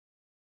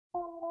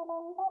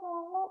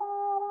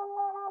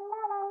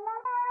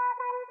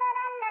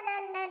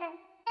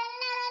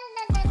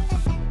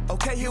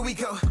Okay, here we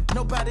go.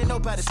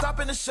 Nobody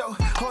stopping the show.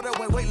 Hold up,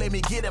 wait, let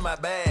me get in my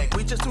bag.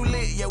 We just too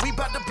lit, yeah, we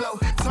bout to blow.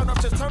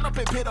 Just turn up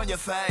and pit on your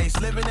face.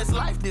 Living this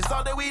life, this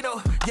all that we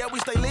know. Yeah, we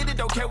stay lit,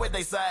 don't care what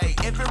they say.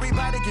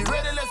 Everybody get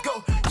ready, let's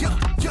go.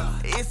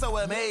 Yeah, it's so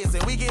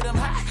amazing. We get them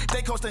high,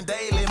 they coasting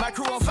daily. My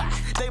crew on fire,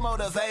 they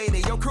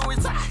motivated. Your crew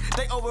is hot,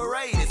 they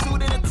overrated.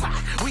 Suit in a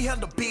tie, we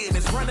handle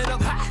business. Running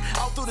up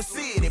high, all through the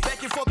city.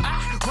 Back and forth,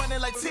 running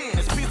like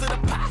tennis. Piece of the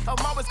pie,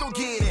 I'm always gonna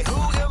get it.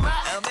 Who am I?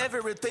 I'm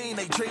everything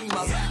they dream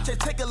of.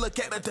 Just take a look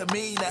at the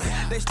demeanor.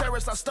 They stare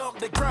us, I stomp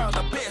the ground.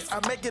 The best,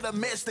 I make it a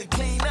mess, then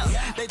clean up.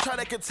 They try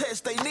to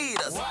contest, they need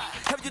us.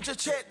 Have you just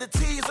checked the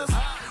teasers?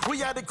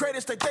 We are the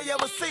greatest that they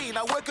ever seen.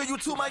 I welcome you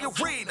to my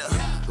arena.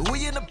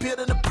 We in the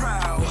building, the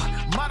proud.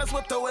 Might as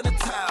well throw in the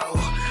towel.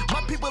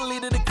 My people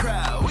leading the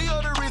crowd. We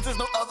are the reasons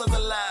no others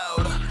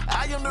allowed.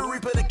 I am the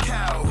reaper, the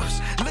cows.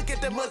 Look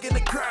at that mug in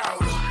the crowd.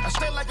 I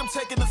stand like I'm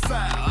taking the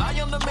foul. I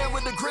am the man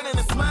with the grin and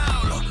the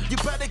smile. You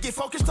better get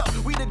focused up.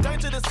 We the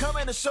danger that's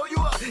coming to show you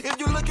up. If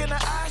you look in the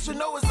eyes, you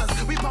know it's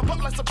us. We pop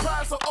up like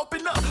surprise, so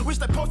open up. We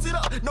stay posted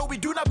up. No, we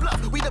do not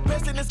bluff. We the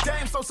best in this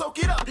game, so soak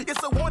it up.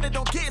 It's a warning,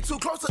 don't get too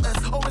close to us.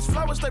 Oh, it's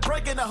flowers, they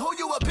breaking. I hold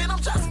you up, and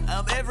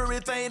I'm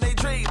everything they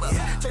dream of.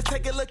 Just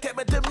take a look at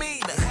my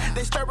demeanor.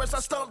 They stir us, I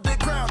stomp the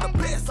ground. The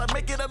best, I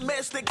make it a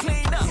mess, then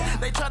clean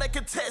up. They try to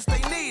contest,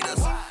 they need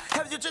us.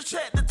 Have you just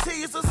checked the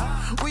teasers?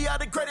 We are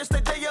the greatest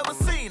that they ever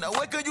seen. I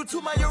welcome you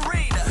to my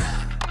arena.